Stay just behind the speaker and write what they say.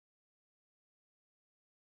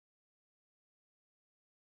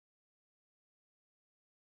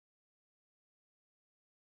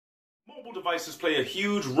Mobile devices play a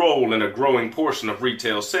huge role in a growing portion of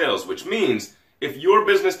retail sales, which means if your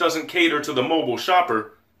business doesn't cater to the mobile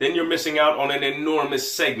shopper, then you're missing out on an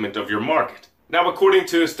enormous segment of your market. Now, according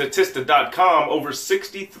to Statista.com, over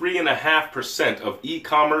 63.5% of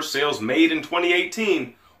e-commerce sales made in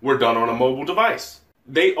 2018 were done on a mobile device.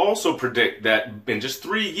 They also predict that in just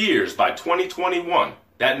 3 years, by 2021,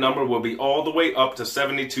 that number will be all the way up to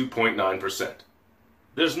 72.9%.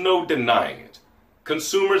 There's no denying it.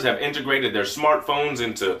 Consumers have integrated their smartphones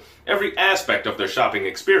into every aspect of their shopping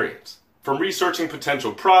experience. From researching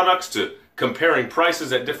potential products to comparing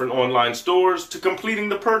prices at different online stores to completing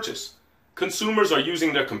the purchase, consumers are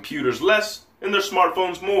using their computers less and their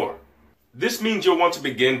smartphones more. This means you'll want to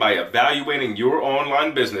begin by evaluating your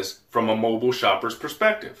online business from a mobile shopper's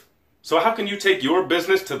perspective. So how can you take your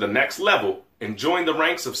business to the next level and join the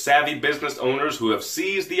ranks of savvy business owners who have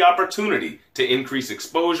seized the opportunity to increase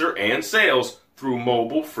exposure and sales through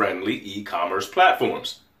mobile-friendly e-commerce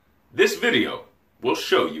platforms? This video will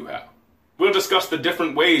show you how. We'll discuss the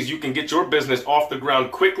different ways you can get your business off the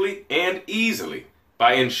ground quickly and easily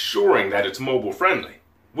by ensuring that it's mobile-friendly.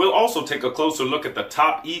 We'll also take a closer look at the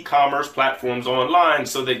top e-commerce platforms online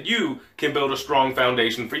so that you can build a strong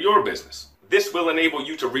foundation for your business. This will enable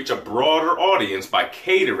you to reach a broader audience by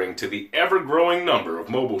catering to the ever-growing number of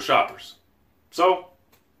mobile shoppers. So,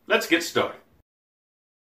 let's get started.